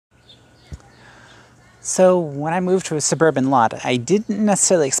So when I moved to a suburban lot, I didn't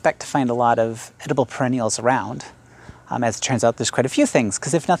necessarily expect to find a lot of edible perennials around. As it turns out, there's quite a few things,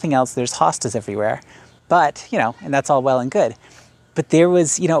 because if nothing else, there's hostas everywhere. But, and that's all well and good. But there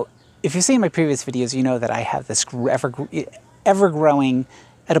was, if you've seen my previous videos, you know that I have this ever-growing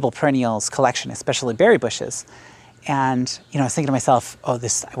edible perennials collection, especially berry bushes. And, I was thinking to myself, I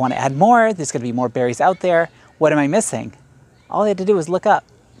want to add more. There's going to be more berries out there. What am I missing? All I had to do was look up.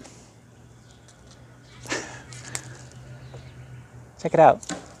 Check it out.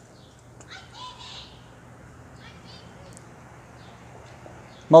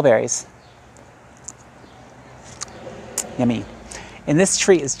 Mulberries. Yummy. And this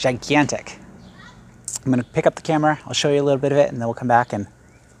tree is gigantic. I'm going to pick up the camera, I'll show you a little bit of it, and then we'll come back and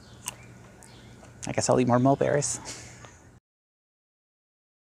I guess I'll eat more mulberries.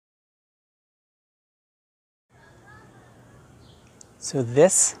 So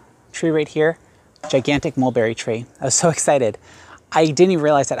this tree right here, gigantic mulberry tree. I was so excited. I didn't even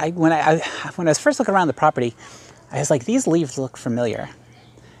realize that. When I was first looking around the property, I was like, these leaves look familiar.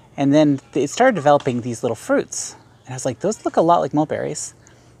 And then it started developing these little fruits. And I was like, those look a lot like mulberries.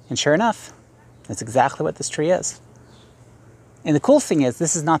 And sure enough, that's exactly what this tree is. And the cool thing is,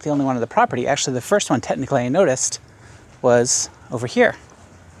 this is not the only one on the property. Actually, the first one technically I noticed was over here.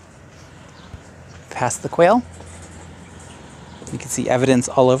 Past the quail. You can see evidence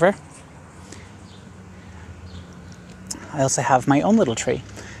all over. I also have my own little tree,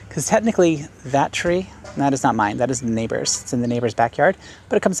 because technically that tree, that is not mine, that is the neighbor's. It's in the neighbor's backyard,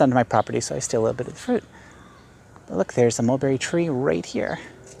 but it comes onto my property, so I steal a little bit of the fruit. But look, there's a mulberry tree right here.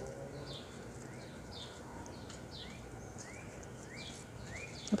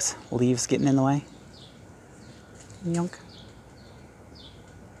 Oops, leaves getting in the way. Yonk.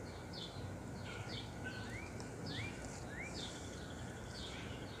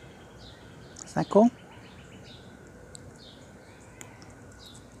 Isn't that cool?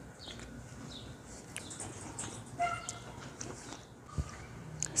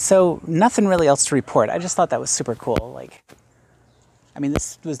 So nothing really else to report. I just thought that was super cool.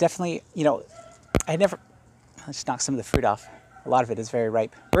 This was definitely, I just knocked some of the fruit off. A lot of it is very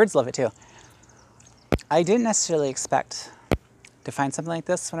ripe. Birds love it too. I didn't necessarily expect to find something like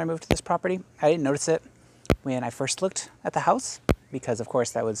this when I moved to this property. I didn't notice it when I first looked at the house, because of course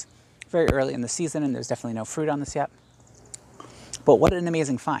that was very early in the season and there's definitely no fruit on this yet. But what an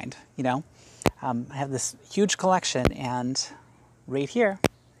amazing find, I have this huge collection, and right here,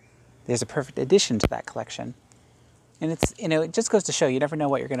 there's a perfect addition to that collection. And it's, it just goes to show you never know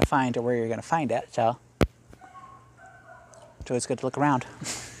what you're going to find or where you're going to find it. So it's always good to look around.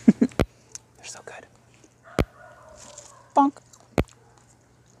 They're so good. Bonk.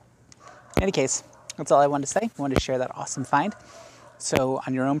 In any case, that's all I wanted to say. I wanted to share that awesome find. So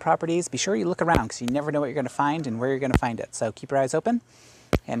on your own properties, be sure you look around, because you never know what you're going to find and where you're going to find it. So keep your eyes open.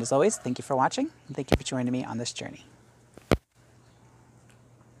 And as always, thank you for watching, and thank you for joining me on this journey.